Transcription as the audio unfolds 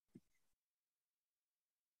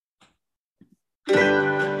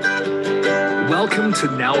Welcome to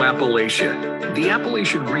Now Appalachia. The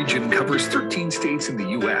Appalachian region covers 13 states in the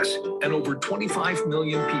U.S., and over 25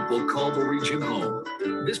 million people call the region home.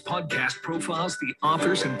 This podcast profiles the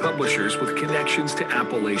authors and publishers with connections to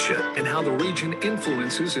Appalachia and how the region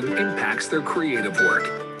influences and impacts their creative work.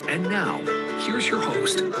 And now, here's your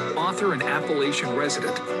host, author and Appalachian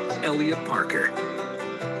resident, Elliot Parker.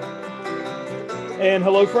 And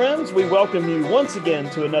hello, friends. We welcome you once again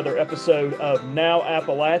to another episode of Now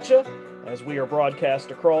Appalachia, as we are broadcast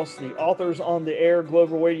across the Authors on the Air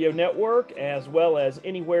Global Radio Network, as well as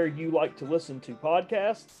anywhere you like to listen to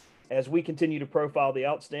podcasts, as we continue to profile the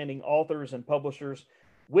outstanding authors and publishers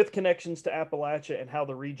with connections to Appalachia and how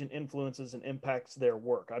the region influences and impacts their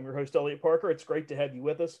work. I'm your host, Elliot Parker. It's great to have you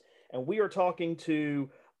with us. And we are talking to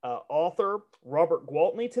author Robert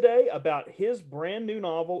Gwaltney today about his brand new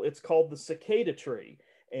novel. It's called The Cicada Tree,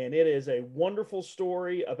 and it is a wonderful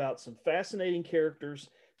story about some fascinating characters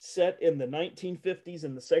set in the 1950s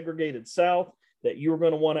in the segregated South that you're going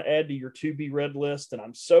to want to add to your to-be-read list. And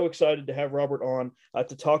I'm so excited to have Robert on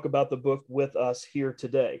to talk about the book with us here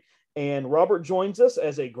today. And Robert joins us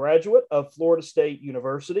as a graduate of Florida State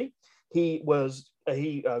University. He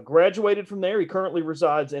graduated from there. He currently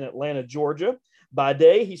resides in Atlanta, Georgia. By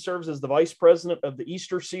day, he serves as the vice president of the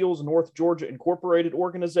Easter Seals North Georgia Incorporated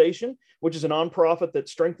organization, which is a nonprofit that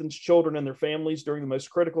strengthens children and their families during the most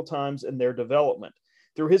critical times in their development.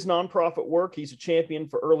 Through his nonprofit work, he's a champion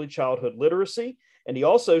for early childhood literacy, and he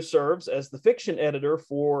also serves as the fiction editor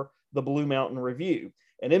for the Blue Mountain Review.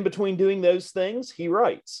 And in between doing those things, he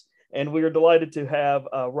writes. And we are delighted to have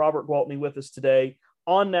Robert Gwaltney with us today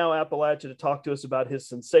on Now Appalachia to talk to us about his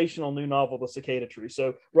sensational new novel, The Cicada Tree.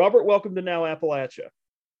 So, Robert, welcome to Now Appalachia.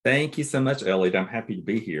 Thank you so much, Elliot. I'm happy to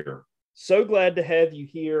be here. So glad to have you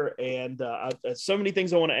here, and so many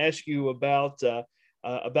things I want to ask you about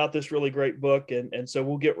this really great book, and so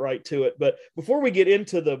we'll get right to it. But before we get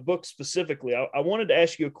into the book specifically, I wanted to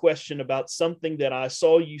ask you a question about something that I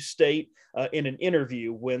saw you state in an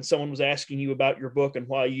interview when someone was asking you about your book and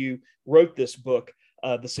why you wrote this book,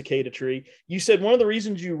 The Cicada Tree. You said one of the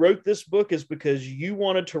reasons you wrote this book is because you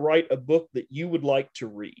wanted to write a book that you would like to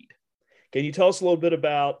read. Can you tell us a little bit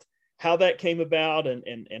about how that came about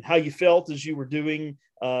and how you felt as you were doing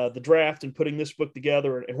the draft and putting this book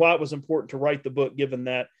together, and why it was important to write the book given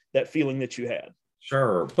that feeling that you had?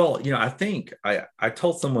 Sure. Well, I think I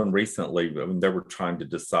told someone recently when they were trying to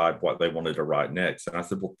decide what they wanted to write next. And I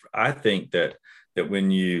said, well, I think that when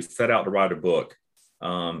you set out to write a book,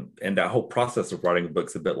 and that whole process of writing a book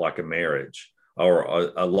is a bit like a marriage or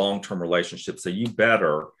a long-term relationship. So you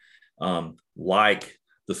better like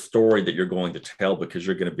the story that you're going to tell, because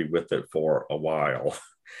you're going to be with it for a while.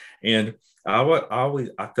 And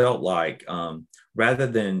I felt like rather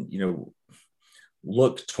than,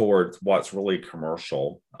 look towards what's really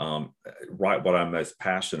commercial, write what I'm most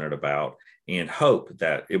passionate about and hope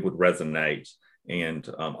that it would resonate, and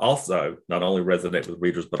also not only resonate with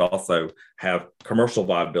readers, but also have commercial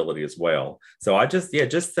viability as well. So I just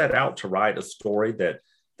set out to write a story that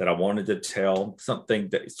I wanted to tell, something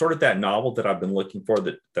that sort of that novel that I've been looking for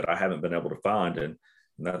that I haven't been able to find. And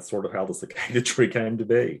that's sort of how The Cicada Tree came to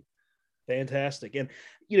be. Fantastic. And,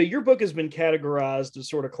 your book has been categorized as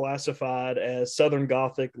sort of classified as Southern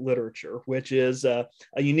Gothic literature, which is a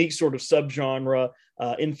unique sort of subgenre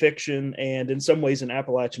in fiction and in some ways in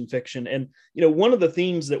Appalachian fiction. And, one of the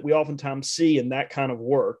themes that we oftentimes see in that kind of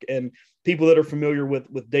work, and people that are familiar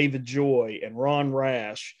with David Joy and Ron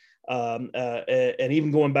Rash, and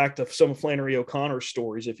even going back to some of Flannery O'Connor's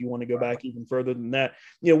stories, if you want to go back even further than that,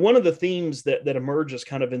 one of the themes that emerges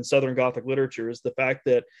kind of in Southern Gothic literature is the fact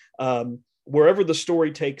that wherever the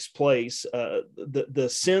story takes place, the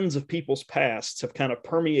sins of people's pasts have kind of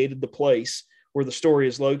permeated the place where the story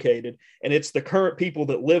is located. And it's the current people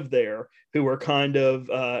that live there who are kind of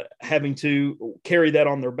having to carry that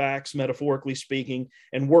on their backs, metaphorically speaking,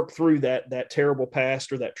 and work through that terrible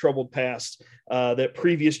past or that troubled past that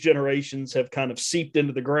previous generations have kind of seeped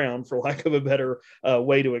into the ground, for lack of a better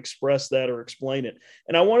way to express that or explain it.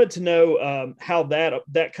 And I wanted to know how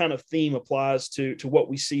that kind of theme applies to what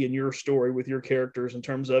we see in your story with your characters in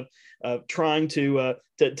terms of trying to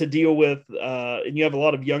deal with, and you have a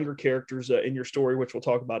lot of younger characters in your story, which we'll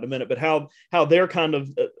talk about in a minute, but how they're kind of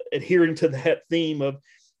adhering to that theme of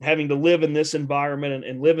having to live in this environment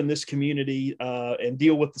and live in this community and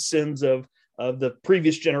deal with the sins of the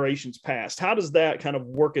previous generations past. How does that kind of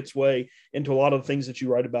work its way into a lot of the things that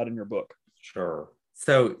you write about in your book? Sure.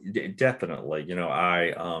 So definitely,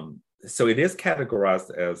 so it is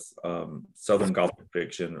categorized as Southern Gothic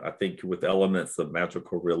fiction, I think, with elements of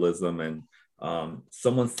magical realism. And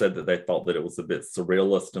someone said that they thought that it was a bit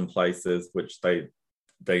surrealist in places, which they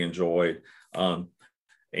they enjoyed.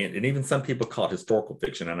 And even some people call it historical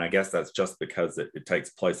fiction, and I guess that's just because it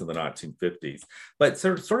takes place in the 1950s. But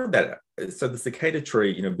sort of that, so the Cicada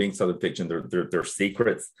Tree, being Southern fiction, there are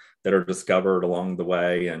secrets that are discovered along the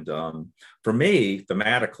way. And for me,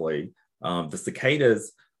 thematically, the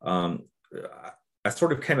cicadas, I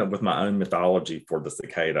sort of came up with my own mythology for the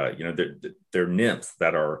cicada. They're nymphs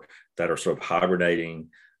that are sort of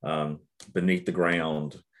hibernating beneath the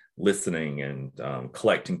ground, listening and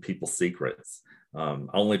collecting people's secrets.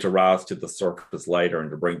 Only to rise to the surface later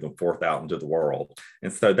and to bring them forth out into the world.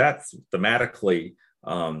 And so that's thematically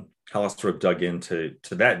how I sort of dug into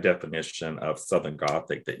that definition of Southern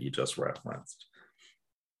Gothic that you just referenced.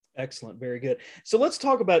 Excellent, very good. So let's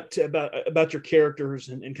talk about your characters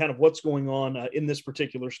and kind of what's going on in this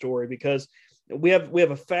particular story, because we have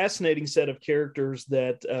a fascinating set of characters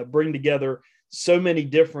that bring together so many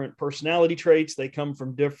different personality traits. They come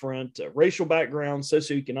from different racial backgrounds,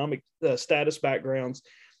 socioeconomic status backgrounds.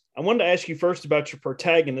 I wanted to ask you first about your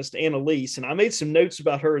protagonist, Annalise, and I made some notes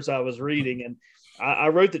about her as I was reading, and I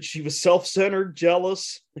wrote that she was self-centered,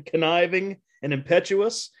 jealous, conniving, and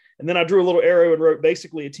impetuous. And then I drew a little arrow and wrote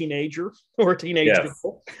basically a teenager or a teenage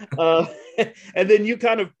girl. And then you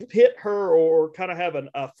kind of pit her or kind of have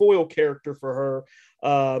a foil character for her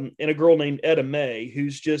in a girl named Etta May,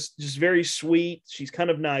 who's just very sweet. She's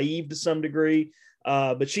kind of naive to some degree,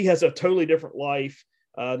 but she has a totally different life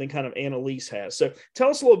than kind of Annalise has. So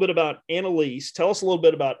tell us a little bit about Annalise. Tell us a little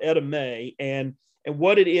bit about Etta May and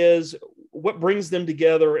what it is, what brings them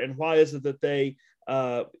together, and why is it that they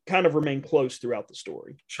kind of remain close throughout the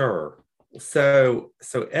story. Sure. So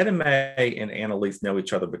Etta May and Annalise know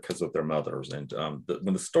each other because of their mothers. And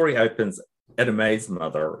when the story opens, Etta May's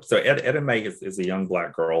mother, so Etta May is a young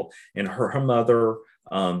Black girl, and her mother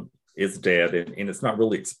is dead. And it's not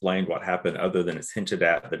really explained what happened other than it's hinted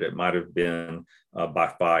at that it might have been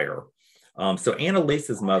by fire. So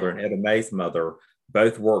Annalise's mother and Etta May's mother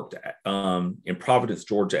both worked in Providence,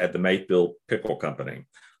 Georgia at the Mayfield Pickle Company.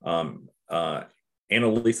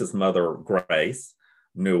 Annalise's mother, Grace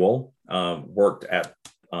Newell, worked at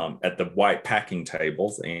the white packing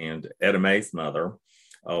tables, and Etta May's mother,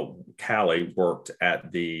 Callie, worked at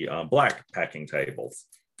the black packing tables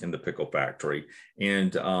in the pickle factory.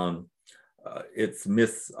 And it's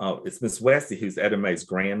Miss Wessie, who's Etta May's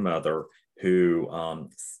grandmother, who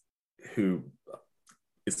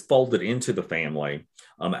is folded into the family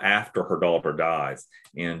after her daughter dies.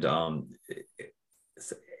 And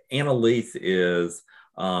Annalise is,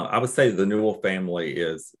 I would say the Newell family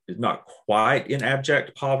is not quite in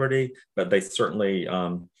abject poverty, but they certainly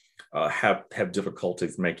have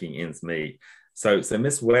difficulties making ends meet. So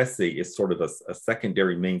Miss Wessie is sort of a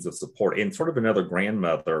secondary means of support and sort of another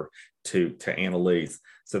grandmother to Annalise.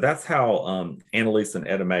 So that's how Annalise and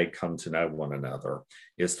Etta May come to know one another,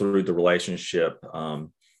 is through the relationship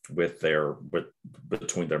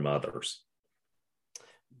between their mothers.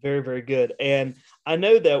 Very, very good. And I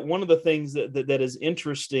know that one of the things that is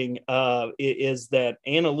interesting is that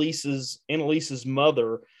Annalise's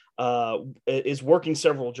mother is working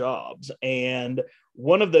several jobs. And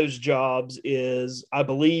one of those jobs is, I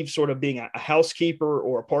believe, sort of being a housekeeper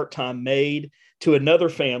or a part-time maid to another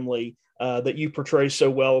family that you portray so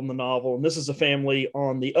well in the novel. And this is a family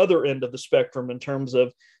on the other end of the spectrum in terms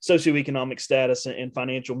of socioeconomic status and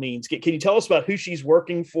financial means. Can you tell us about who she's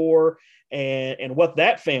working for and what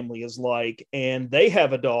that family is like? And they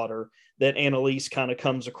have a daughter that Annalise kind of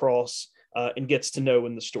comes across and gets to know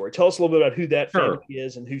in the story. Tell us a little bit about who that family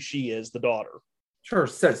is and who she is, the daughter. Sure.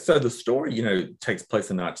 So the story, takes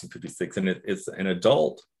place in 1956, and it's an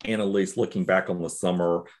adult Annalise looking back on the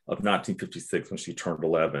summer of 1956 when she turned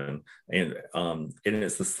 11. And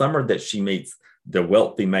it's the summer that she meets the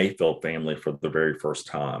wealthy Mayfield family for the very first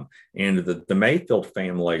time. And the Mayfield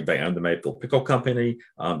family, they own the Mayfield Pickle Company.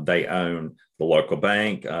 They own the local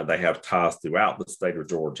bank. They have ties throughout the state of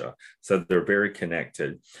Georgia. So they're very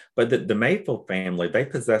connected. But the Mayfield family, they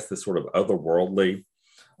possess this sort of otherworldly,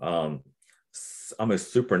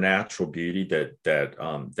 almost supernatural beauty that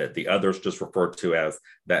the others just refer to as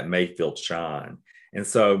that Mayfield shine. And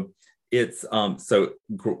so it's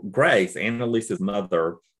Grace, Annalise's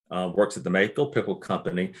mother, works at the Mayfield Pickle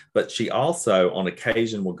Company, but she also on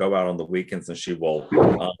occasion will go out on the weekends and she will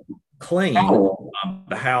clean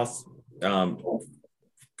the house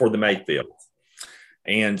for the Mayfields.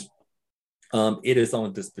 And it is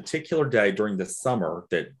on this particular day during the summer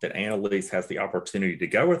that Annalise has the opportunity to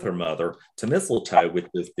go with her mother to Mistletoe, which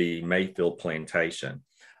is the Mayfield plantation.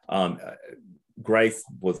 Grace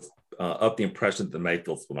was of the impression that the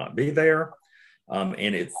Mayfields will not be there.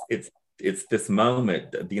 And it's this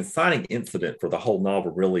moment, the inciting incident for the whole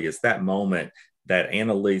novel really is that moment that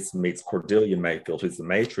Annalise meets Cordelia Mayfield, who's the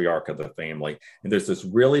matriarch of the family. And there's this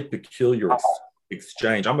really peculiar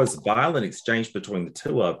exchange, almost violent exchange between the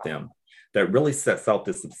two of them that really sets out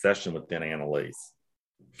this obsession within Annalise.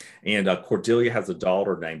 And Cordelia has a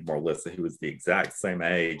daughter named Marlissa, who is the exact same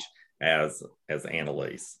age as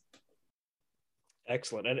Annalise.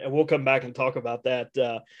 Excellent. And we'll come back and talk about that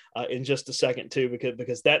in just a second too,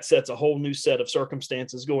 because that sets a whole new set of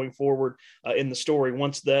circumstances going forward in the story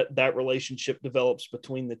once that relationship develops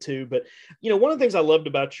between the two. But, one of the things I loved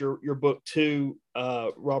about your book too,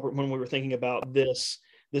 Robert, when we were thinking about this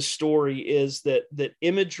story, is that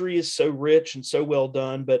imagery is so rich and so well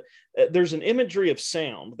done, but there's an imagery of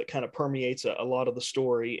sound that kind of permeates a lot of the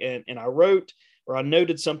story. And I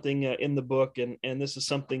noted something in the book, and this is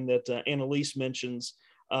something that Annalise mentions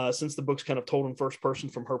since the book's kind of told in first person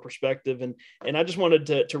from her perspective. And I just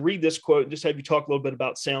wanted to read this quote and just have you talk a little bit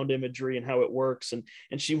about sound imagery and how it works. And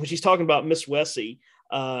when she's talking about Miss Wessie,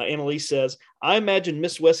 Annalise says, "I imagine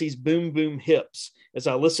Miss Wessie's boom, boom hips as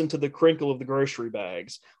I listened to the crinkle of the grocery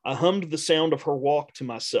bags. I hummed the sound of her walk to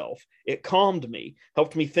myself. It calmed me,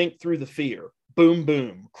 helped me think through the fear. Boom,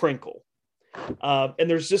 boom, crinkle." And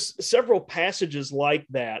there's just several passages like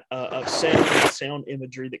that of sound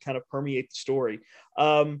imagery that kind of permeate the story.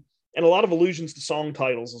 And a lot of allusions to song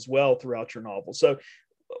titles as well throughout your novel. So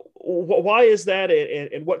why is that?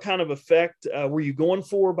 And what kind of effect were you going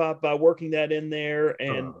for by working that in there?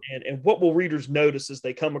 And what will readers notice as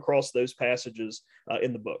they come across those passages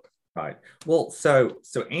in the book? Right. Well, so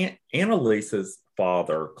Annalise's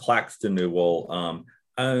father, Claxton Newell,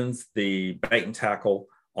 owns the bait and tackle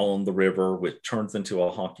on the river, which turns into a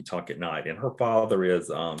honky tonk at night. And her father is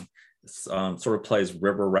sort of plays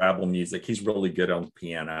river rabble music. He's really good on the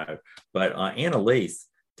piano. But Annalise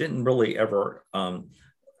didn't really ever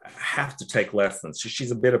have to take lessons. She's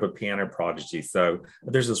a bit of a piano prodigy. So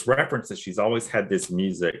there's this reference that she's always had this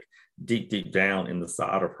music deep down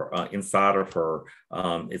inside of her.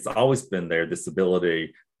 It's always been there, this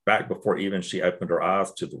ability, back before even she opened her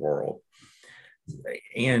eyes to the world.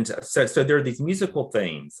 And so there are these musical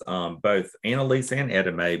themes. Both Annalise and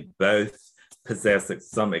Etta Mae both possess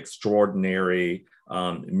some extraordinary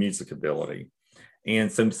music ability.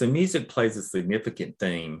 And so music plays a significant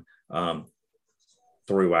theme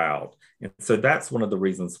throughout. And so that's one of the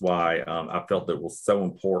reasons why I felt that it was so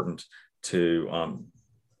important to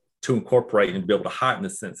incorporate and be able to heighten the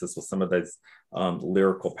senses with some of those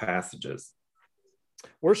lyrical passages.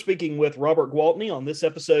 We're speaking with Robert Gwaltney on this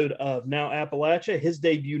episode of Now Appalachia, his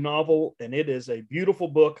debut novel, and it is a beautiful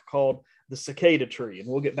book called The Cicada Tree. And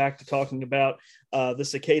we'll get back to talking about the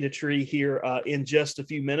cicada tree here in just a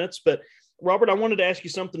few minutes. But Robert, I wanted to ask you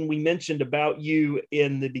something we mentioned about you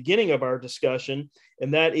in the beginning of our discussion,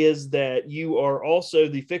 and that is that you are also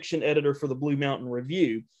the fiction editor for the Blue Mountain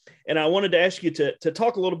Review. And I wanted to ask you to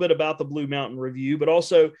talk a little bit about the Blue Mountain Review, but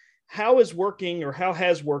also how has working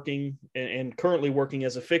and currently working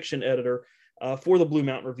as a fiction editor for the Blue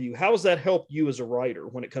Mountain Review, how has that helped you as a writer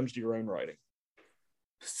when it comes to your own writing?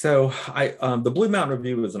 So the Blue Mountain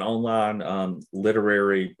Review is an online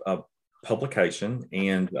literary publication,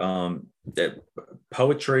 and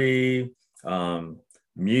poetry,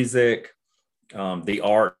 music, the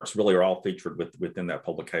arts really are all featured within that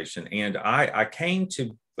publication. And I came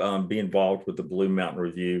to be involved with the Blue Mountain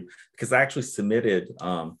Review because I actually submitted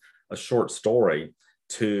a short story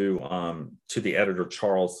to the editor,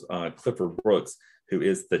 Charles Clifford Brooks, who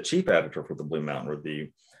is the chief editor for the Blue Mountain Review.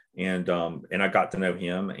 And I got to know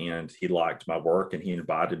him, and he liked my work, and he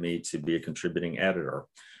invited me to be a contributing editor.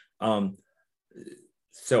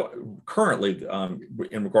 So currently,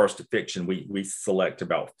 in regards to fiction, we select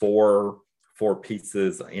about four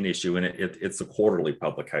pieces an issue, and it's a quarterly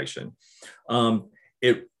publication.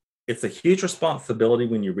 It's a huge responsibility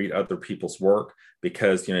when you read other people's work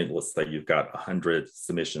because, let's say you've got 100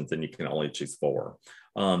 submissions and you can only choose 4.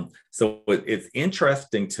 So it's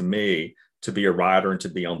interesting to me to be a writer and to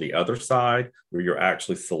be on the other side where you're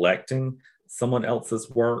actually selecting someone else's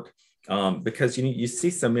work, because you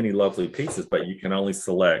see so many lovely pieces, but you can only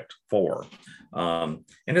select 4. And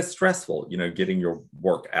it's stressful, getting your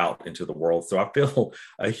work out into the world. So I feel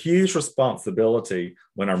a huge responsibility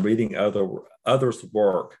when I'm reading others'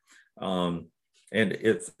 work. And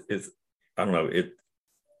it's I don't know,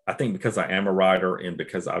 I think because I am a writer and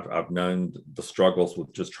because I've known the struggles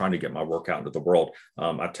with just trying to get my work out into the world,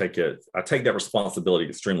 I take that responsibility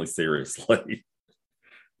extremely seriously.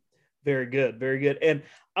 Very good. Very good. And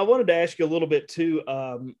I wanted to ask you a little bit too,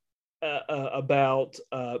 about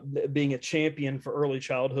being a champion for early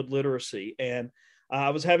childhood literacy. And I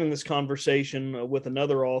was having this conversation with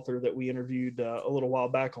another author that we interviewed a little while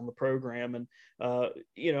back on the program, and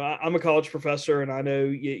I'm a college professor, and I know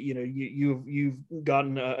you've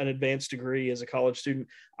gotten an advanced degree as a college student.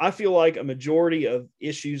 I feel like a majority of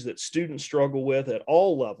issues that students struggle with at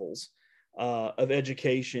all levels of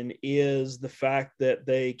education is the fact that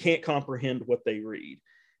they can't comprehend what they read.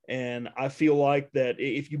 And I feel like that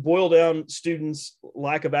if you boil down students'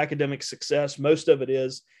 lack of academic success, most of it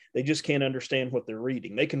is they just can't understand what they're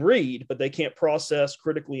reading. They can read, but they can't process,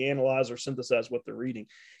 critically analyze, or synthesize what they're reading.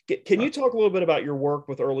 Can you talk a little bit about your work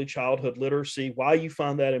with early childhood literacy, why you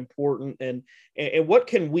find that important, and what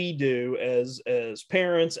can we do as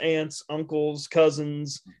parents, aunts, uncles,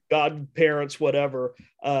 cousins, godparents, whatever,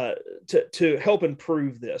 to help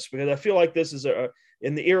improve this? Because I feel like this is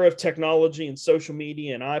in the era of technology and social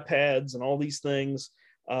media and iPads and all these things,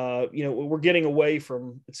 we're getting away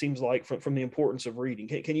from, it seems like, from the importance of reading.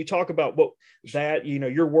 Can you talk about what that,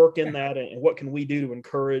 your work in that, and what can we do to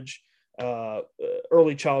encourage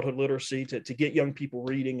early childhood literacy to get young people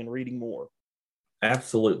reading and reading more?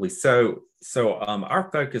 Absolutely. So our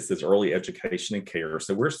focus is early education and care.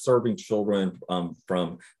 So we're serving children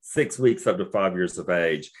from 6 weeks up to 5 years of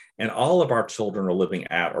age, and all of our children are living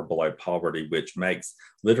at or below poverty, which makes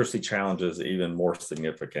literacy challenges even more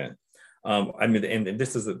significant. And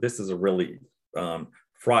this is a really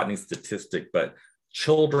frightening statistic, but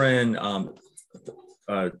children up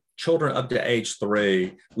to age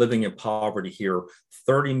 3 living in poverty hear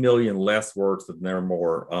 30 million less words than their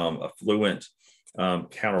more affluent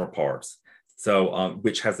counterparts. So,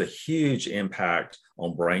 which has a huge impact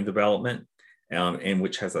on brain development, and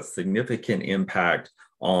which has a significant impact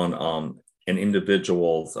on an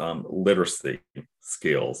individual's literacy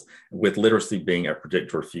skills, with literacy being a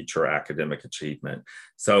predictor of future academic achievement.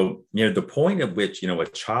 So, the point at which, a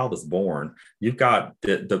child is born, you've got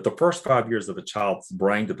the first 5 years of a child's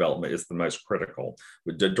brain development is the most critical.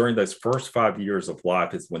 During those first 5 years of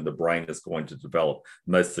life is when the brain is going to develop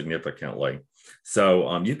most significantly.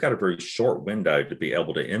 So you've got a very short window to be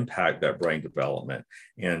able to impact that brain development.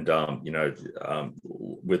 And,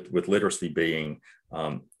 with literacy being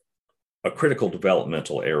a critical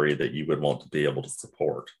developmental area that you would want to be able to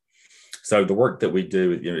support. So the work that we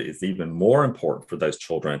do is even more important for those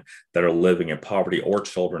children that are living in poverty, or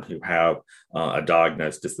children who have a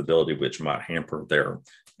diagnosed disability, which might hamper their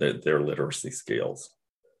literacy skills.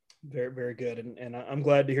 Very, very good. And I'm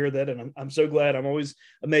glad to hear that. And I'm so glad. I'm always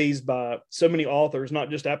amazed by so many authors,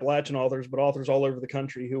 not just Appalachian authors, but authors all over the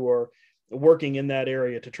country who are working in that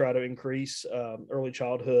area to try to increase early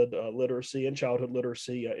childhood literacy and childhood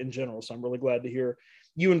literacy in general. So I'm really glad to hear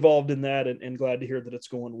you involved in that, and glad to hear that it's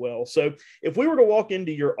going well. So if we were to walk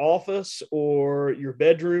into your office or your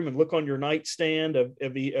bedroom and look on your nightstand of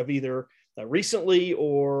either recently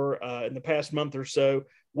or in the past month or so,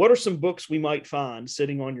 what are some books we might find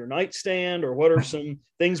sitting on your nightstand, or what are some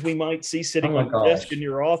things we might see sitting on your desk in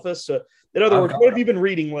your office? In other words, what have you been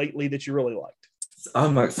reading lately that you really liked?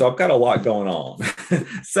 So I've got a lot going on.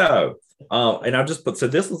 So, and I just put, so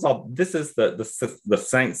this is the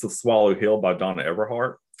Saints of Swallow Hill by Donna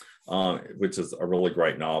Everhart, which is a really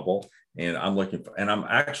great novel. And I'm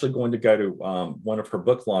actually going to go to one of her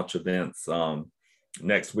book launch events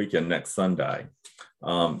next weekend, next Sunday.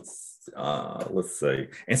 Let's see.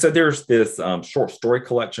 And so there's this short story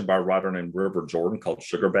collection by a writer named River Jordan called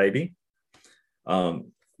Sugar Baby,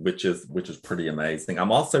 which is pretty amazing.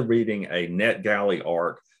 I'm also reading a NetGalley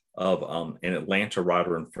arc of an Atlanta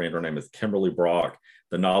writer and friend. Her name is Kimberly Brock.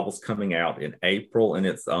 The novel's coming out in April, and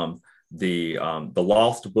it's the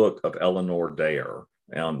Lost Book of Eleanor Dare,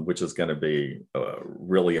 which is going to be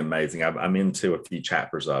really amazing. I'm into a few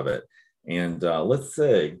chapters of it. And let's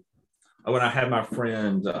see. Oh, and I had my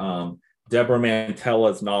friend Deborah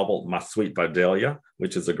Mantella's novel, My Sweet Vidalia,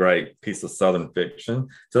 which is a great piece of Southern fiction.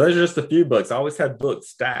 So those are just a few books. I always had books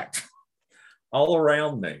stacked all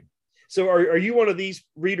around me. So are you one of these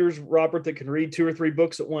readers, Robert, that can read 2 or 3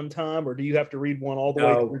 books at one time, or do you have to read one all the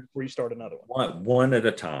way through before you start another one? One at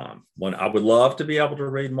a time. I would love to be able to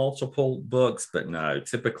read multiple books, but no,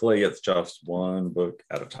 typically it's just one book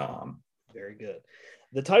at a time. Very good.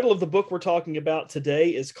 The title of the book we're talking about today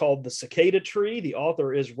is called The Cicada Tree. The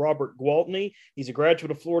author is Robert Gwaltney. He's a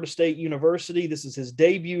graduate of Florida State University. This is his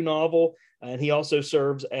debut novel, and he also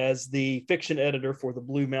serves as the fiction editor for the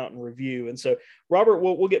Blue Mountain Review. And so, Robert,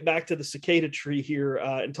 we'll get back to The Cicada Tree here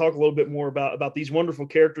and talk a little bit more about these wonderful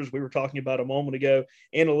characters we were talking about a moment ago,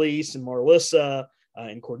 Annalise and Marlissa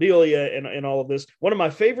and Cordelia and all of this. One of my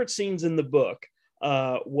favorite scenes in the book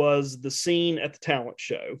was the scene at the talent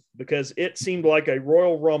show, because it seemed like a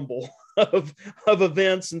royal rumble of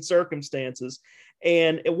events and circumstances.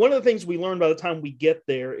 And one of the things we learned by the time we get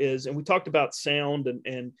there is, and we talked about sound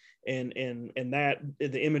and that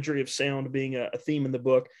the imagery of sound being a theme in the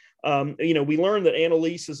book. We learned that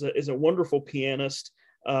Annalise is a wonderful pianist,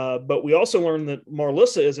 but we also learned that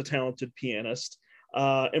Marlissa is a talented pianist.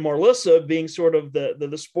 And Marlissa, being sort of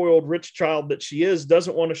the spoiled rich child that she is,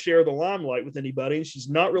 doesn't want to share the limelight with anybody. And she's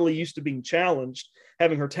not really used to being challenged,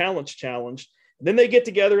 having her talents challenged. And then they get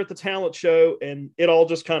together at the talent show and it all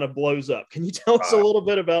just kind of blows up. Can you tell us a little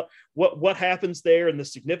bit about what happens there and the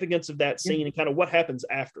significance of that scene and kind of what happens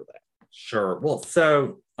after that? Sure. Well,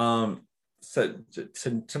 so to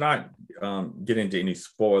not get into any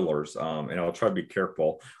spoilers, and I'll try to be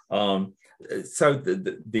careful. So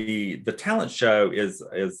the talent show is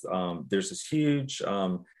there's this huge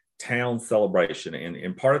town celebration,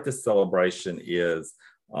 and part of this celebration is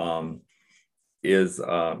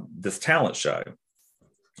this talent show,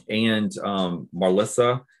 and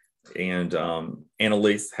Marlissa and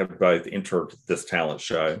Annalise have both entered this talent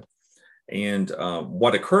show. And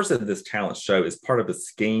what occurs in this talent show is part of a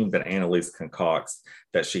scheme that Annalise concocts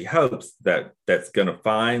that she hopes that's going to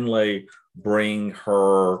finally bring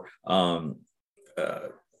her,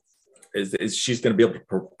 is she's going to be able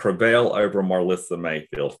to prevail over Marlissa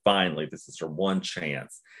Mayfield. Finally, this is her one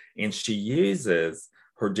chance. And she uses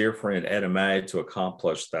her dear friend Etta May to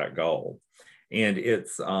accomplish that goal. And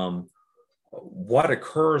it's what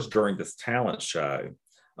occurs during this talent show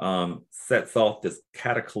sets off this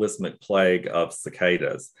cataclysmic plague of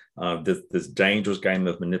cicadas, this dangerous game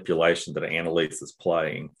of manipulation that Annalise is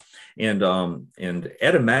playing. And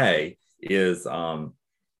Etta May is a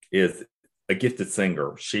gifted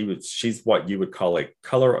singer. She's what you would call a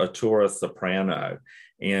coloratura soprano.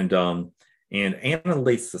 And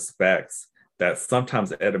Annalise suspects that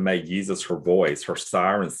sometimes Etta May uses her voice, her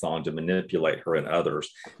siren song, to manipulate her and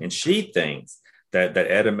others. And she thinks that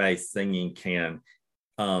Etta May's singing can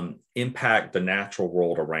impact the natural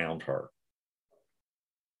world around her.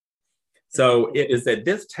 So it is at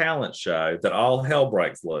this talent show that all hell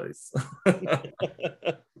breaks loose.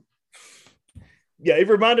 Yeah,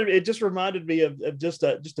 it just reminded me of just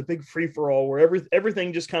a big free for all where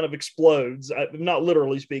everything just kind of explodes. Not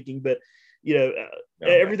literally speaking, but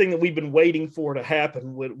everything that we've been waiting for to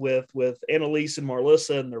happen with Annalise and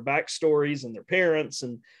Marlissa and their backstories and their parents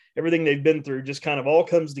and everything they've been through just kind of all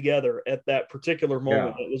comes together at that particular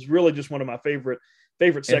moment. Yeah. It was really just one of my favorite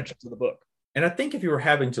sections of the book. And I think if you were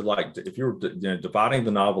dividing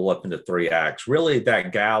the novel up into 3 acts, really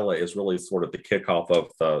that gala is really sort of the kickoff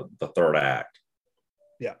of the 3rd act.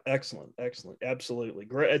 Yeah, excellent. Absolutely.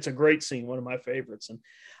 Great. It's a great scene, one of my favorites. And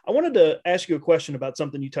I wanted to ask you a question about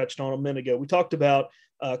something you touched on a minute ago. We talked about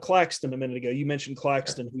Claxton a minute ago. You mentioned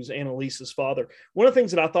Claxton, who's Annalise's father. One of the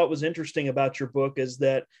things that I thought was interesting about your book is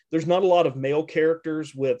that there's not a lot of male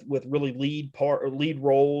characters with really lead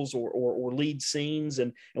roles or lead scenes.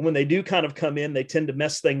 And when they do kind of come in, they tend to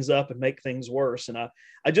mess things up and make things worse. And I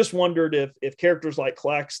just wondered if characters like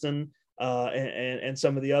Claxton and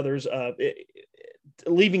some of the others,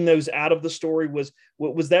 leaving those out of the story, was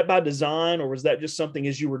that by design, or was that just something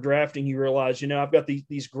as you were drafting, you realized, I've got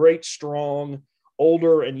these great, strong,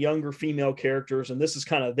 older and younger female characters, and this is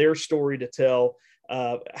kind of their story to tell.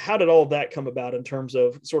 How did all of that come about in terms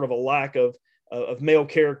of sort of a lack of male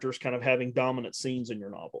characters kind of having dominant scenes in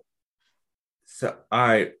your novel? So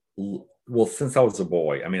since I was a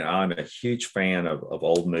boy, I'm a huge fan of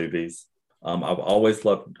old movies. I've always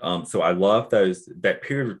loved, so I love that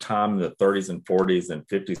period of time in the 30s and 40s and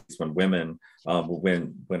 50s when women,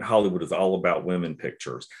 when Hollywood is all about women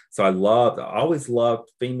pictures. So I always loved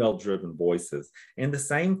female-driven voices, and the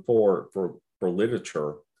same for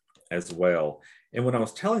literature as well. And when I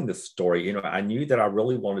was telling this story, I knew that I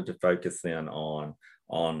really wanted to focus in on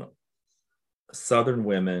Southern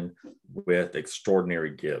women with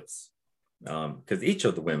extraordinary gifts. Because each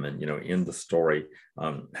of the women, in the story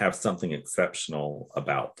have something exceptional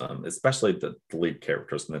about them, especially the lead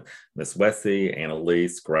characters, Miss Wessie,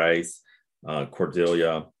 Annalise, Grace,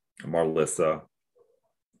 Cordelia, Marlissa.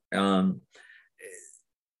 And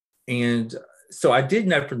so I did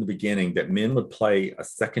know from the beginning that men would play a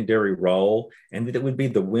secondary role, and that it would be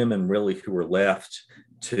the women really who were left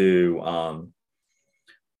to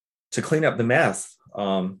clean up the mess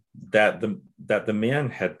that the men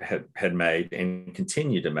had made and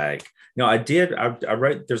continue to make. I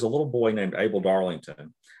wrote, there's a little boy named Abel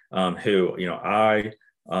Darlington, who, I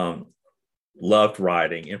loved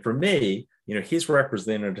writing. And for me, he's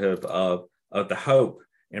representative of the hope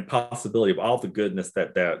and possibility of all the goodness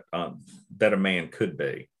that a man could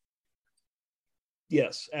be.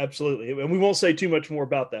 Yes, absolutely. And we won't say too much more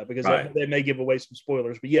about that because Right. they may give away some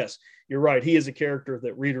spoilers. But yes, you're right. He is a character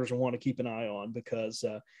that readers will want to keep an eye on because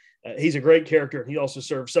he's a great character. And he also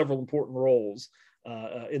serves several important roles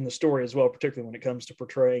in the story as well, particularly when it comes to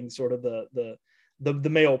portraying sort of the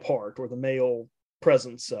male part or the male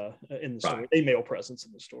presence in the story, Right. a male presence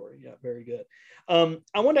in the story. Yeah, very good.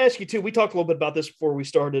 I want to ask you too, we talked a little bit about this before we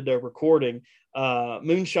started recording.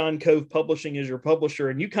 Moonshine Cove Publishing is your publisher,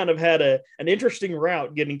 and you kind of had an interesting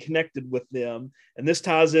route getting connected with them. And this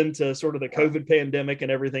ties into sort of the COVID pandemic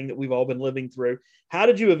and everything that we've all been living through. How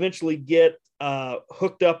did you eventually get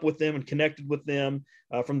hooked up with them and connected with them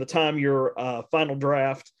from the time your final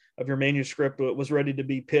draft of your manuscript was ready to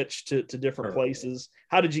be pitched to different places?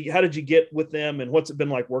 How did you get with them, and what's it been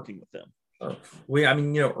like working with them? I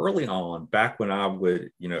mean, early on, back when I would,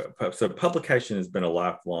 so publication has been a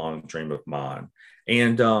lifelong dream of mine.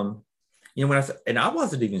 And, when I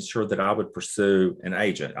wasn't even sure that I would pursue an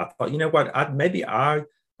agent. I thought, what, I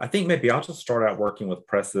think maybe I'll just start out working with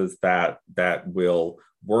presses that will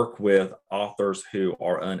work with authors who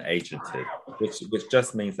are unagented, which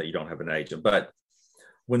just means that you don't have an agent. But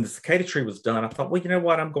when the Cicada Tree was done, I thought, well, you know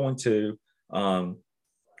what, I'm going to,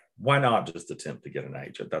 why not just attempt to get an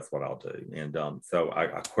agent? That's what I'll do. And so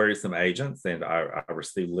I queried some agents, and I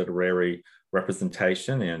received literary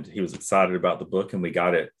representation, and he was excited about the book, and we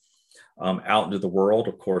got it out into the world.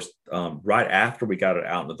 Of course, right after we got it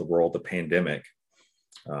out into the world, the pandemic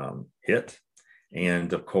hit.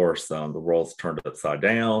 And of course, the world's turned upside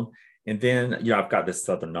down. And then, I've got this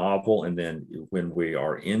Southern novel. And then when we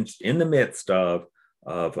are in the midst of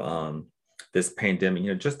this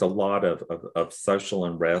pandemic, just a lot of social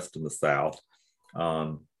unrest in the South.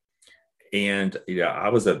 And I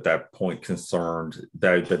was at that point concerned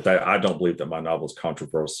that I don't believe that my novel is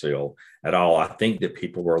controversial at all. I think that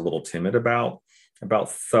people were a little timid about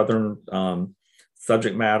Southern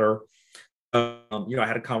subject matter. I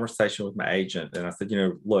had a conversation with my agent, and I said,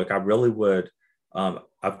 look, I really would,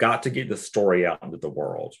 I've got to get the story out into the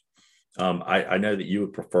world. I know that you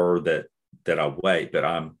would prefer that I wait, but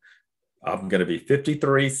I'm going to be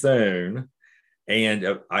 53 soon.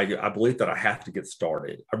 And I believe that I have to get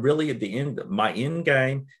started. I really, at the end, my end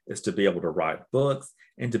game is to be able to write books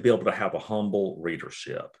and to be able to have a humble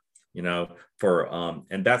readership,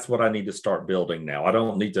 and that's what I need to start building now. I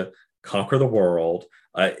don't need to conquer the world.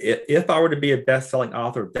 If I were to be a best-selling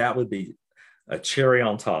author, that would be a cherry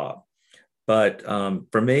on top. But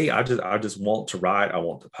for me, I just want to write, I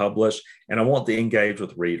want to publish, and I want to engage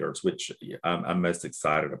with readers, which I'm most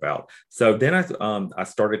excited about. So then I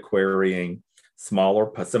started querying smaller.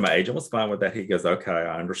 So my agent was fine with that. He goes, okay,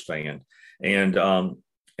 I understand. And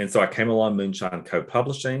so I came along Moonshine Cove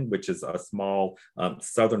Publishing, which is a small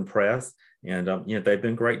Southern press, and they've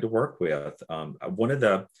been great to work with. One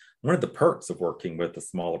of the perks of working with the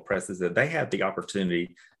smaller press is that they have the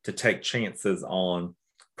opportunity to take chances on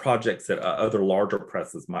projects that other larger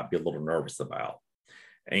presses might be a little nervous about.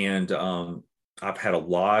 And I've had a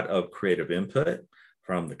lot of creative input,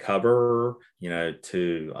 from the cover,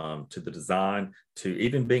 to the design, to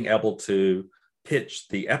even being able to pitch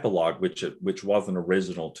the epilogue, which wasn't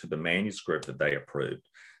original to the manuscript that they approved.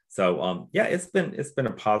 So it's been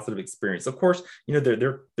a positive experience. Of course,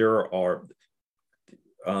 there are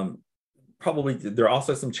probably there are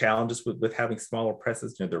also some challenges with having smaller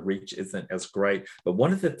presses. The reach isn't as great. But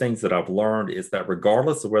one of the things that I've learned is that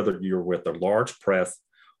regardless of whether you're with a large press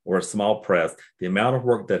or a small press, the amount of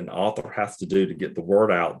work that an author has to do to get the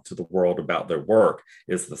word out to the world about their work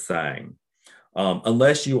is the same.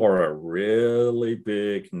 Unless you are a really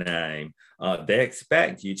big name, they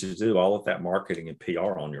expect you to do all of that marketing and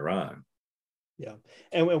PR on your own. Yeah.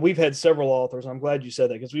 And we've had several authors. I'm glad you said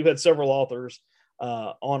that, because we've had several authors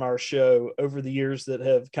on our show over the years that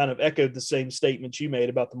have kind of echoed the same statements you made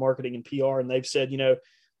about the marketing and PR. And they've said,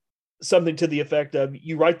 something to the effect of,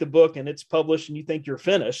 you write the book and it's published and you think you're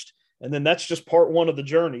finished. And then that's just part one of the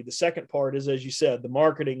journey. The second part is, as you said, the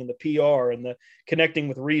marketing and the PR and the connecting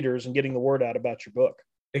with readers and getting the word out about your book.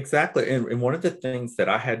 Exactly. And one of the things that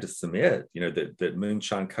I had to submit, that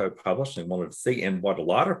Moonshine Cove Publishing wanted to see, and what a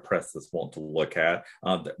lot of presses want to look at,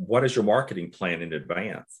 what is your marketing plan in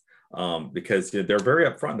advance? Because they're very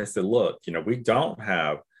upfront. They said, look, we don't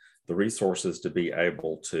have the resources to be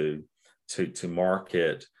able to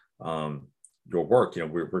market your work.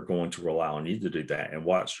 We're going to rely on you to do that, and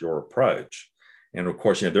what's your approach? And of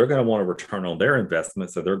course, they're going to want a return on their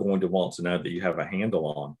investment. So they're going to want to know that you have a handle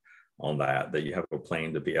on that you have a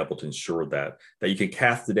plan to be able to ensure that you can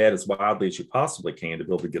cast the net as widely as you possibly can to be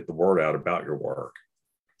able to get the word out about your work.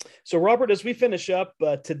 So, Robert, as we finish up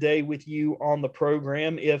today with you on the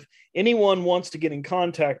program, if anyone wants to get in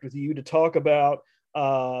contact with you to talk about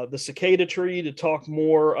the Cicada Tree to talk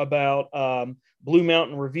more about Blue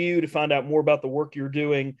Mountain Review, to find out more about the work you're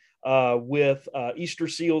doing with Easter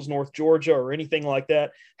Seals, North Georgia, or anything like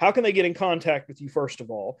that, how can they get in contact with you, first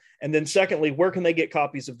of all? And then secondly, where can they get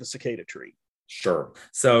copies of the Cicada Tree? Sure.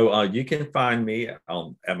 So you can find me at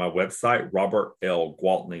my website,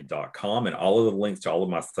 robertlgwaltney.com, and all of the links to all of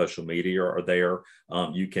my social media are there.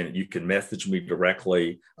 You can message me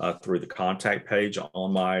directly through the contact page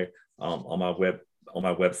on my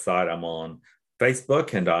website. I'm on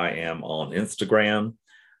Facebook and I am on Instagram.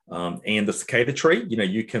 And the Cicada Tree,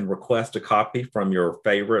 you can request a copy from your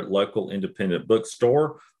favorite local independent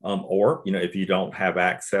bookstore, or, if you don't have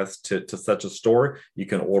access to such a store, you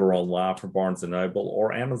can order online from Barnes & Noble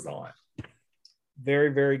or Amazon. Very,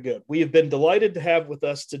 very good. We have been delighted to have with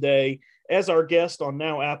us today as our guest on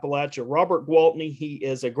Now Appalachia, Robert Gwaltney. He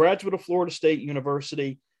is a graduate of Florida State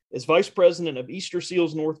University, is vice president of Easter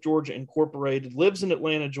Seals North Georgia Incorporated, lives in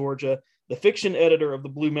Atlanta, Georgia, the fiction editor of the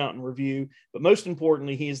Blue Mountain Review, but most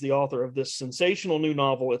importantly, he is the author of this sensational new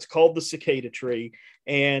novel. It's called The Cicada Tree,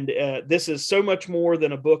 and this is so much more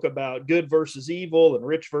than a book about good versus evil and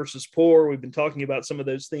rich versus poor. We've been talking about some of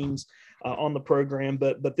those themes on the program,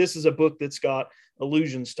 but this is a book that's got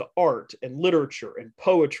allusions to art and literature and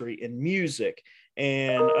poetry and music,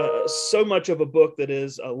 and so much of a book that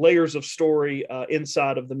is layers of story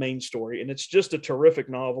inside of the main story. And it's just a terrific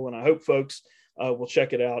novel, and I hope folks will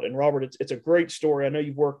check it out. And Robert, it's a great story. I know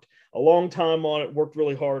you've worked a long time on it, worked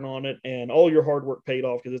really hard on it, and all your hard work paid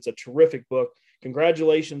off because it's a terrific book.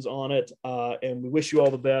 Congratulations on it, and we wish you all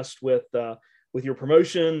the best with your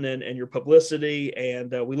promotion and your publicity. And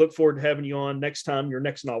we look forward to having you on next time your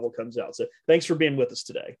next novel comes out. So thanks for being with us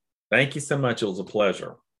today. Thank you so much. It was a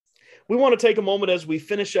pleasure. We want to take a moment as we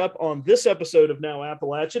finish up on this episode of Now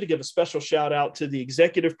Appalachia to give a special shout out to the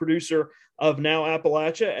executive producer of Now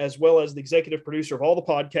Appalachia, as well as the executive producer of all the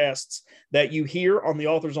podcasts that you hear on the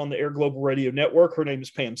Authors on the Air Global Radio Network. Her name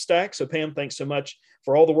is Pam Stack. So Pam, thanks so much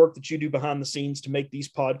for all the work that you do behind the scenes to make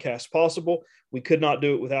these podcasts possible. We could not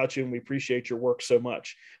do it without you, and we appreciate your work so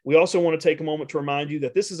much. We also want to take a moment to remind you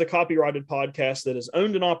that this is a copyrighted podcast that is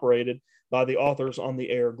owned and operated by the Authors on the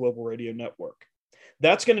Air Global Radio Network.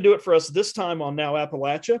 That's going to do it for us this time on Now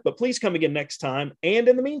Appalachia, but please come again next time. And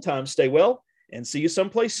in the meantime, stay well and see you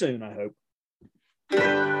someplace soon, I hope.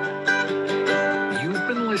 You've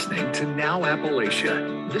been listening to Now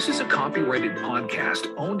Appalachia. This is a copyrighted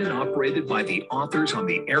podcast owned and operated by the Authors on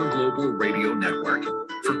the Air Global Radio Network.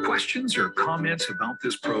 For questions or comments about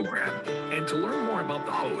this program, and to learn more about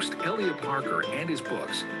the host, Elliot Parker, and his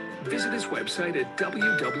books, visit his website at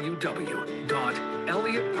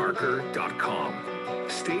www.elliottparker.com.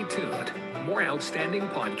 Stay tuned. More outstanding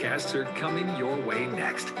podcasts are coming your way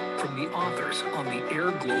next from the Authors on the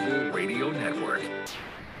Air Global Radio Network.